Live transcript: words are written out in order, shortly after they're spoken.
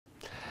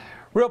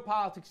Real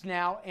politics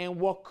now, and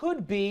what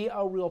could be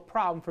a real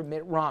problem for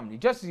Mitt Romney.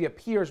 Just as he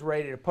appears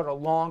ready to put a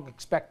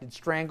long-expected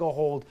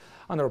stranglehold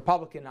on the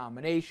Republican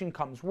nomination,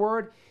 comes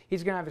word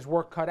he's going to have his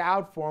work cut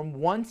out for him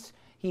once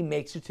he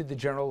makes it to the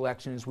general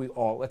election, as we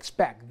all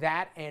expect.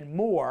 That and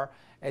more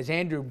as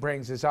Andrew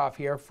brings us off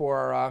here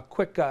for a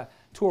quick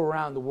tour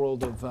around the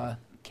world of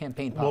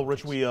campaign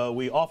politics. Well, Rich,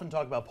 we often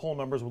talk about poll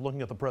numbers. We're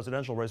looking at the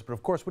presidential race, but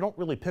of course we don't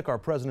really pick our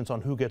presidents on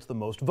who gets the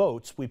most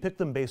votes. We pick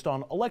them based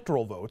on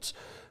electoral votes,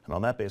 and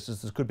on that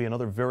basis, this could be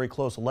another very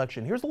close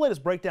election. Here's the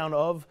latest breakdown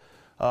of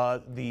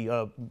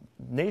the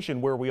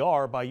nation where we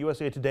are by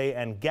USA Today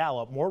and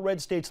Gallup. More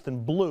red states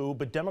than blue,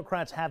 but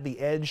Democrats have the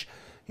edge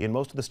in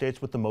most of the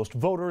states with the most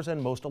voters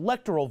and most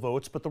electoral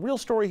votes. But the real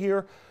story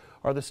here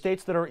are the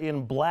states that are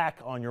in black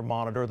on your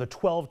monitor, the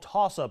 12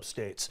 toss-up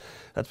states.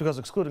 That's because,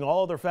 excluding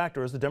all other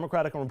factors, the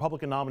Democratic and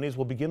Republican nominees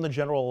will begin the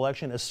general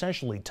election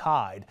essentially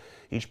tied.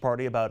 Each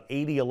party about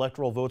 80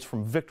 electoral votes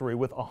from victory,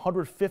 with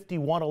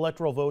 151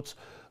 electoral votes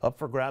up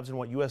for grabs in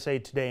what USA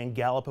Today and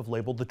Gallup have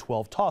labeled the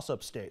 12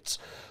 toss-up states.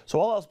 So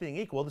all else being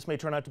equal, this may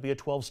turn out to be a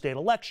 12-state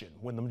election.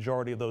 Win the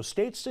majority of those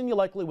states, and you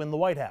likely win the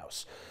White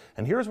House.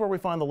 And here's where we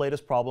find the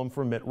latest problem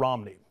for Mitt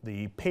Romney.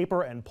 The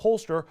paper and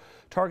pollster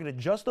targeted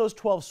just those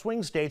 12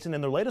 swing states, and in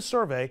their latest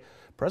survey,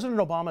 President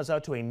Obama is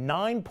out to a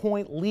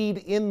 9-point lead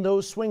in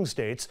those swing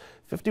states,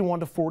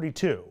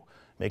 51-42.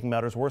 Making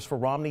matters worse for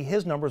Romney,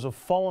 his numbers have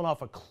fallen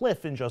off a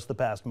cliff in just the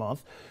past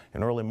month.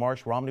 In early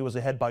March, Romney was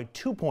ahead by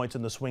 2 points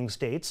in the swing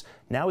states.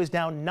 Now he's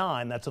down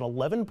 9. That's an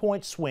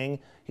 11-point swing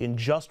in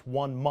just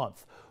 1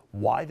 month.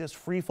 Why this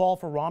free fall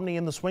for Romney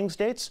in the swing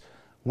states?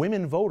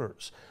 Women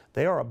voters.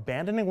 They are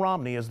abandoning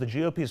Romney as the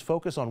GOP's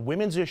focus on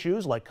women's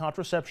issues like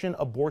contraception,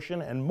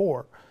 abortion, and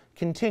more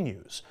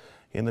continues.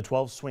 In the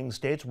 12 swing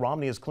states,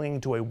 Romney is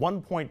clinging to a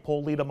 1-point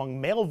poll lead among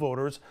male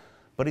voters,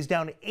 but he's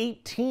down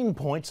 18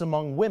 points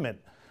among women.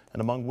 And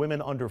among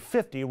women under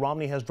 50,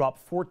 Romney has dropped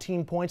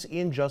 14 points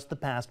in just the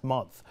past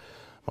month.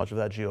 Much of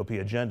that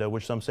GOP agenda,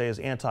 which some say is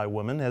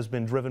anti-women, has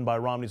been driven by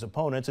Romney's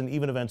opponents and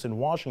even events in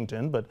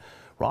Washington. But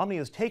Romney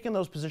has taken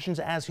those positions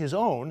as his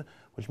own,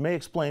 which may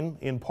explain,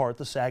 in part,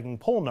 the sagging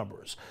poll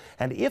numbers.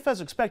 And if,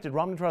 as expected,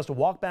 Romney tries to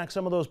walk back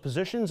some of those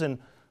positions and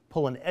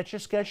pull an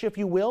etch-a-sketch, if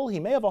you will,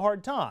 he may have a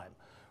hard time.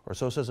 Or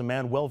so says a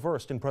man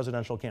well-versed in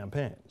presidential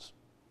campaigns.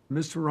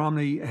 Mr.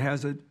 Romney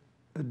has a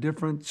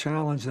different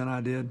challenge than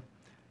I did.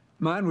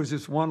 Mine was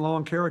just one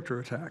long character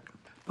attack,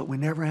 but we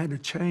never had to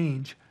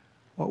change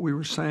what we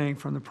were saying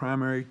from the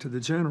primary to the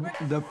general.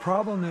 The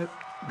problem that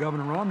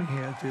Governor Romney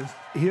has is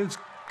his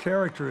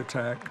character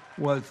attack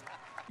was,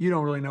 you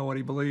don't really know what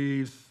he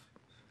believes.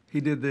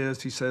 He did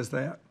this, he says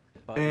that.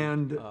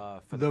 And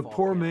the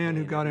poor man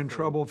who got in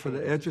trouble for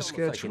the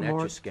etch-a-sketch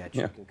remark,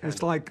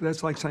 that's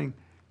like saying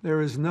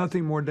there is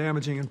nothing more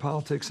damaging in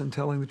politics than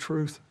telling the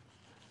truth.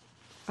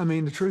 I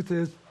mean, the truth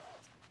is,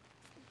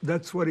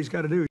 that's what he's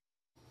got to do.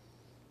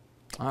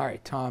 All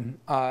right, Tom,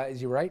 is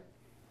he right?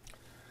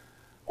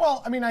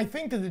 Well, I mean, I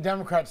think that the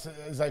Democrats,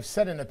 as I've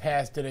said in the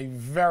past, did a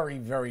very,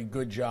 very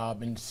good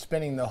job in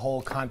spinning the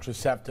whole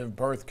contraceptive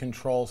birth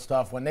control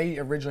stuff. When they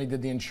originally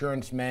did the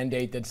insurance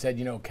mandate that said,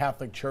 you know,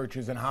 Catholic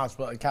churches and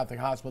Catholic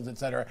hospitals, et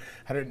cetera,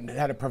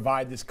 had to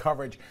provide this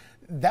coverage,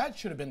 that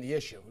should have been the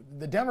issue.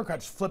 The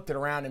Democrats flipped it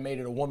around and made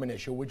it a woman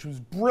issue, which was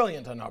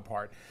brilliant on our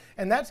part.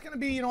 And that's going to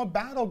be, you know, a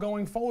battle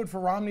going forward for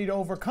Romney to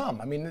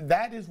overcome. I mean,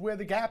 that is where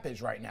the gap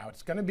is right now.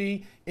 It's going to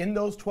be in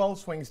those 12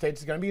 swing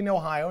states. It's going to be in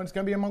Ohio, and it's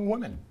going to be among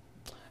women.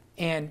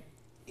 And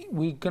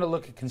we're going to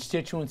look at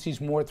constituencies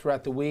more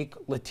throughout the week.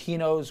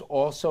 Latinos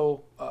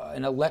also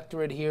an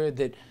electorate here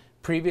that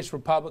previous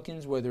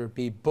Republicans, whether it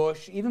be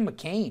Bush, even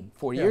McCain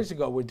 4 years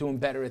ago, were doing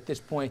better at this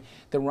point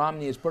than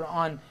Romney is. But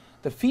on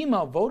the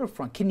female voter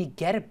front, can he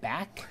get it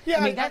back? Yeah,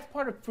 I mean, that's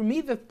part of, for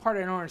me, the part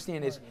I don't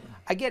understand is,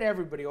 I get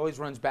everybody always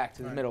runs back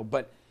to the middle,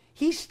 but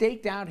he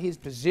staked out his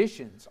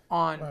positions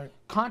on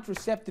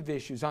contraceptive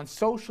issues, on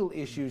social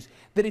issues,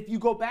 that if you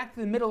go back to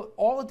the middle,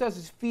 all it does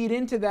is feed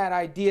into that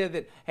idea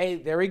that, hey,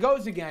 there he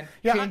goes again,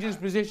 change his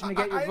position to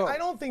get your vote. I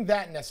don't think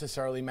that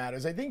necessarily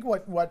matters. I think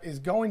what is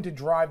going to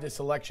drive this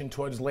election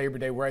towards Labor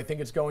Day, where I think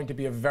it's going to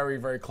be a very,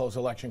 very close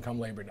election come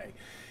Labor Day,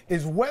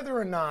 is whether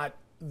or not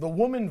the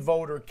woman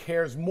voter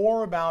cares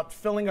more about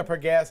filling up her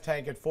gas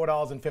tank at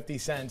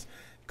 $4.50,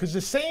 because the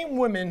same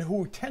women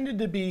who tended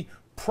to be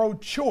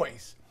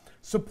pro-choice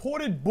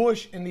supported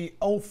Bush in the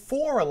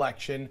 2004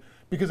 election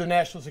because of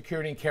national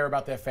security and care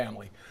about their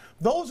family.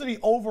 Those are the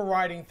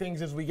overriding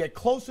things as we get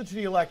closer to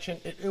the election.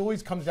 It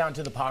always comes down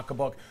to the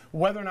pocketbook,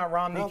 whether or not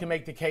Romney can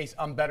make the case,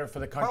 I'm better for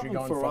the country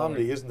going forward. The problem for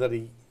Romney isn't that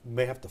he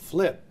may have to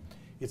flip.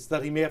 It's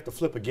that he may have to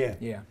flip again.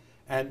 Yeah.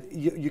 And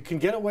you can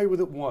get away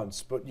with it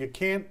once, but you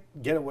can't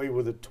get away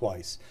with it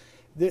twice.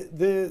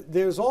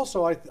 There's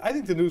also, I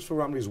think the news for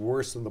Romney is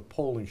worse than the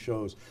polling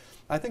shows.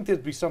 I think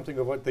there'd be something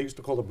of what they used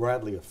to call the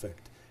Bradley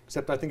effect,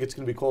 except I think it's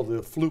going to be called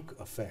the Fluke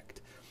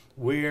effect,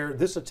 where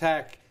this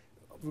attack,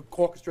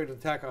 orchestrated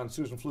attack on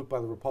Susan Fluke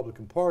by the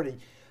Republican Party,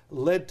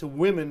 led to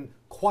women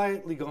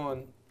quietly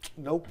going,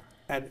 nope.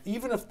 And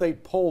even if they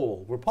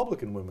poll,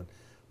 Republican women,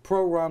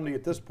 pro-Romney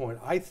at this point,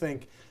 I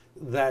think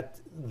that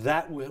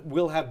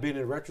will have been,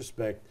 in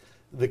retrospect,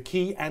 the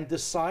key and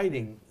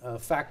deciding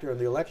factor in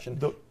the election.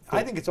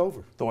 I think it's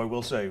over. Though I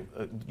will say,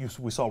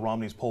 we saw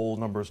Romney's poll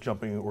numbers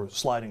jumping or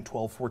sliding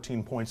 12,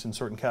 14 points in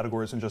certain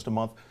categories in just a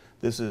month.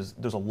 There's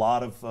a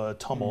lot of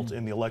tumult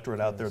in the electorate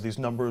out there. These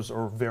numbers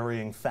are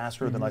varying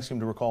faster than I seem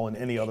to recall in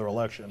any other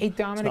election. Hey,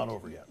 Dominic, it's not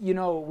over yet. You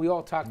know, we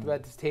all talked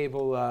about this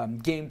table,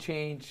 Game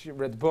Change,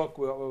 read the book,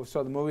 we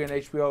saw the movie on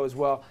HBO as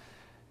well.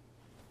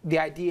 The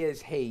idea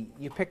is, hey,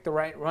 you pick the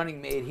right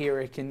running mate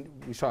here,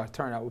 we saw it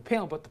turn out with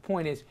Palin, but the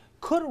point is,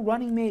 could a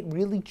running mate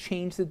really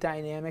change the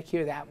dynamic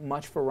here that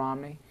much for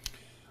Romney?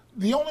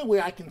 The only way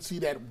I can see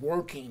that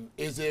working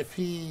is if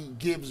he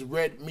gives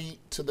red meat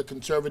to the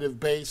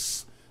conservative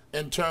base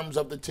in terms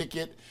of the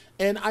ticket.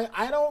 And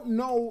I don't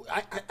know.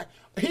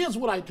 Here's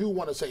what I do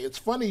want to say. It's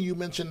funny you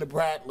mentioned the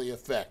Bradley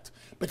effect,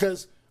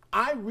 because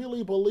I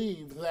really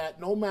believe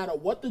that no matter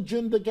what the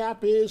gender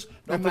gap is,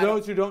 and for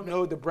those who don't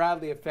know the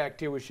Bradley effect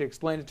here, we should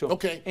explain it to them.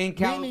 Okay, in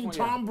California, meaning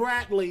Tom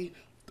Bradley,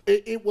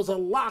 it was a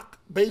lock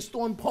based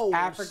on polls.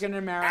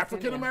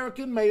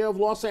 African-American mayor of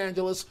Los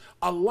Angeles,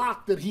 a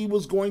lock that he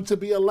was going to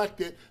be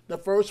elected the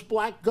first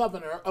black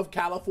governor of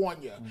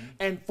California.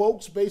 And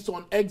folks, based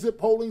on exit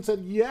polling,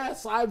 said,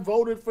 yes, I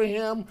voted for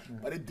him,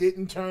 but it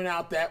didn't turn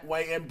out that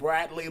way, and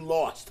Bradley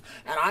lost.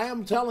 And I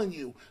am telling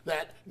you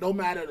that no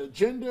matter the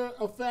gender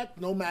effect,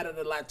 no matter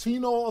the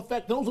Latino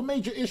effect, those are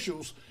major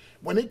issues.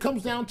 When it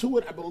comes down to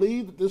it, I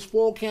believe that this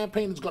fall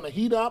campaign is going to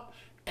heat up,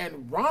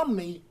 and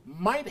Romney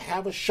might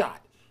have a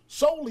shot,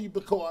 solely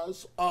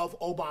because of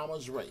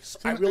Obama's race.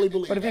 I really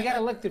believe that. But if he got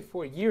elected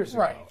 4 years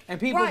ago, and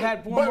people have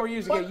had 4 more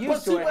years to get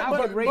used to it, how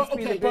could race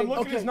be the big... But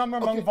look at his number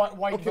among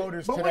white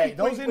voters today.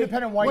 Those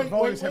independent white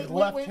voters have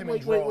left him in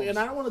droves. And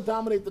I don't want to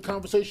dominate the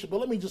conversation, but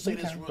let me just say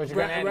this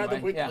rather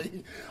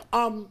quickly.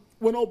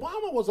 When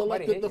Obama was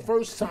elected the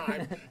first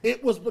time,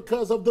 it was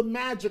because of the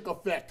magic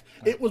effect.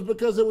 It was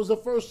because it was the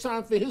first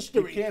time for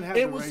history. You can't have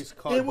the race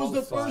card it was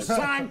the first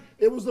time.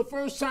 It was the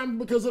first time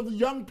because of the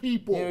young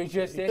people. You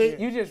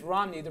just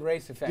Romney the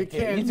race effect. You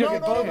can't. You took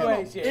it both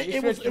ways.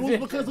 It was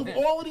because of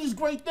all of these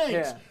great things.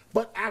 Yeah.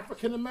 But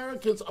African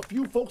Americans, a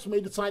few folks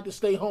may decide to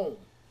stay home.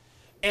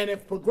 And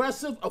if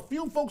progressive, a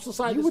few folks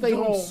decide to stay home.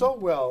 You were doing so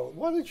well.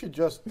 Why don't you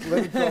just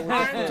let it go?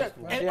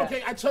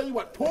 Okay, I tell you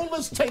what. Pull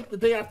this tape the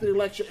day after the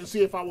election and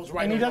see if I was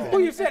right or wrong. Well,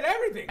 you said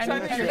everything. So I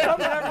think you're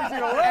covering every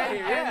single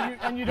way.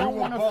 And you don't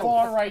want a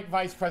far-right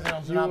vice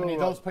presidential nominee.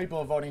 Those people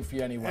are voting for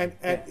you anyway.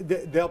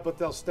 But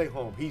they'll stay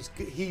home.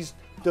 He's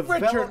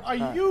developed. Richard,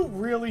 are you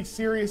really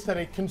serious that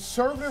a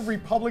conservative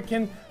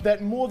Republican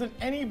that more than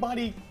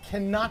anybody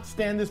cannot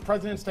stand this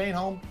president staying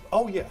home?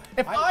 Oh yeah.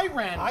 If I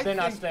ran, they're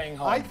not staying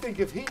home. I think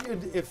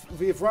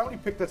if Romney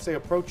picked, let's say, a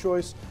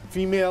pro-choice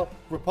female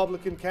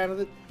Republican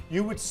candidate,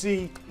 you would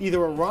see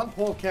either a Ron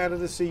Paul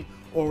candidacy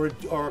or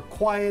a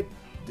quiet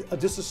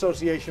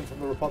disassociation from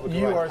the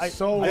Republican right. You are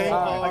so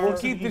We'll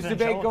keep this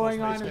debate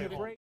going on in the break.